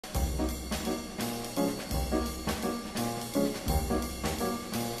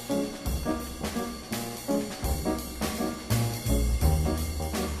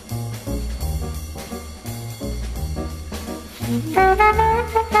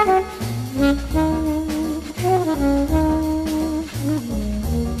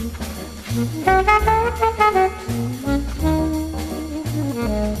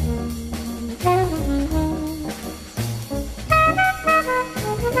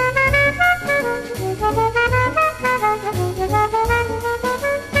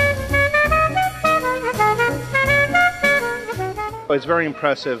It's very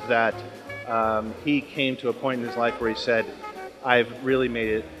impressive that he came to a point in his life where he said, I've really made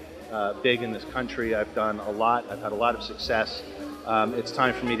it big in this country. I've done a lot. I've had a lot of success. It's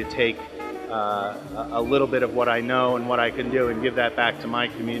time for me to take a little bit of what I know and what I can do and give that back to my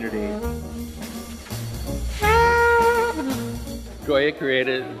community. Goya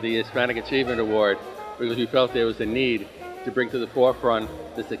created the Hispanic Achievement Award because we felt there was a need to bring to the forefront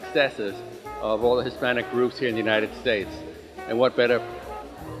the successes of all the Hispanic groups here in the United States. And what better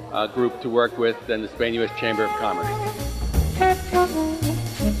group to work with than the Spain-U.S. Chamber of Commerce.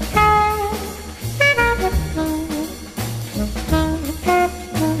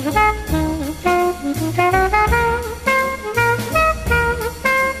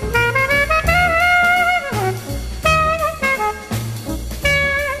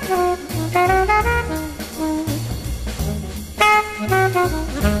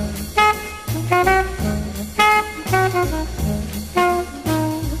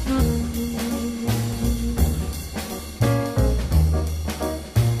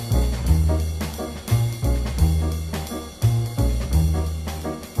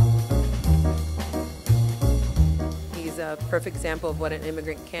 A perfect example of what an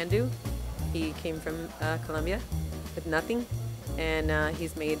immigrant can do. He came from Colombia with nothing, and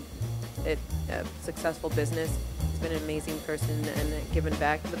he's made it a successful business. He's been an amazing person and given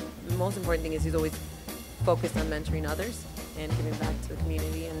back. But the most important thing is he's always focused on mentoring others and giving back to the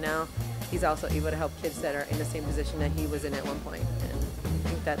community, and now he's also able to help kids that are in the same position that he was in at one point, and I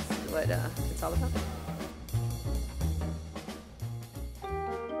think that's what it's all about.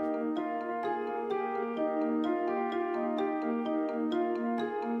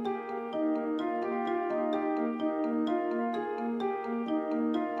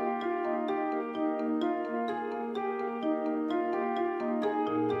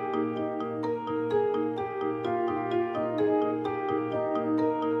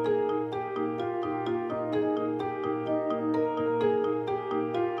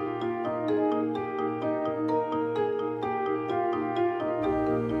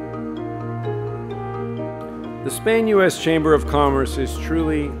 The Spain-U.S. Chamber of Commerce is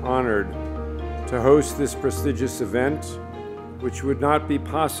truly honored to host this prestigious event, which would not be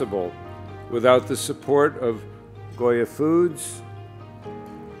possible without the support of Goya Foods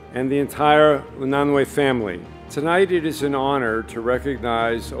and the entire Unanue family. Tonight it is an honor to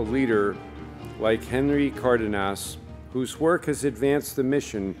recognize a leader like Henry Cárdenas, whose work has advanced the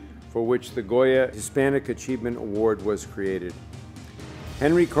mission for which the Goya Hispanic Achievement Award was created.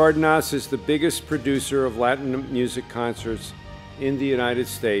 Henry Cárdenas is the biggest producer of Latin music concerts in the United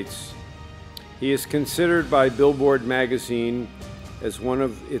States. He is considered by Billboard magazine as one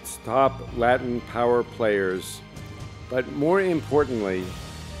of its top Latin power players. But more importantly,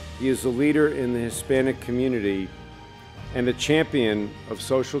 he is a leader in the Hispanic community and a champion of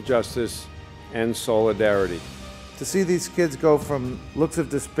social justice and solidarity. To see these kids go from looks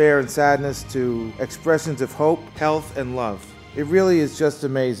of despair and sadness to expressions of hope, health, and love. It really is just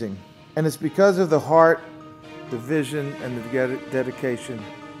amazing. And it's because of the heart, the vision, and the dedication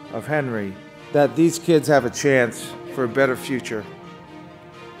of Henry that these kids have a chance for a better future.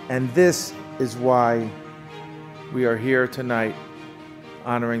 And this is why we are here tonight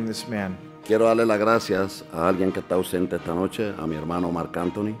honoring this man. Quiero darle las gracias a alguien que está ausente esta noche, a mi hermano Marc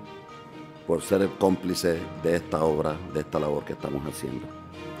Anthony, por ser el cómplice de esta obra, de esta labor que estamos haciendo.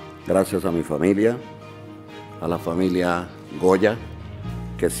 Gracias a mi familia, a la familia Goya,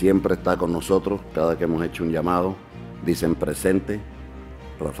 que siempre está con nosotros cada que hemos hecho un llamado, dicen presente.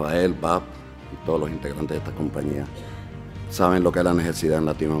 Rafael, Bab y todos los integrantes de esta compañía saben lo que es la necesidad en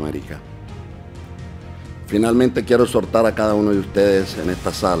Latinoamérica. Finalmente quiero exhortar a cada uno de ustedes en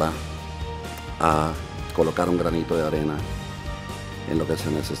esta sala a colocar un granito de arena en lo que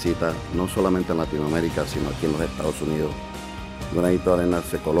se necesita, no solamente en Latinoamérica, sino aquí en los Estados Unidos. Un granito de arena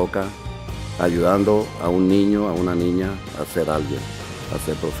se coloca ayudando a un niño, a una niña a ser alguien, a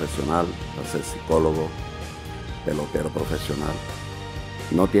ser profesional, a ser psicólogo, pelotero profesional.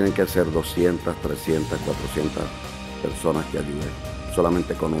 No tienen que ser 200, 300, 400 personas que ayuden,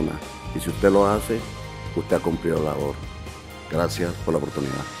 solamente con una. Y si usted lo hace, usted ha cumplido la labor. Gracias por la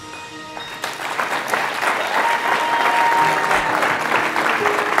oportunidad.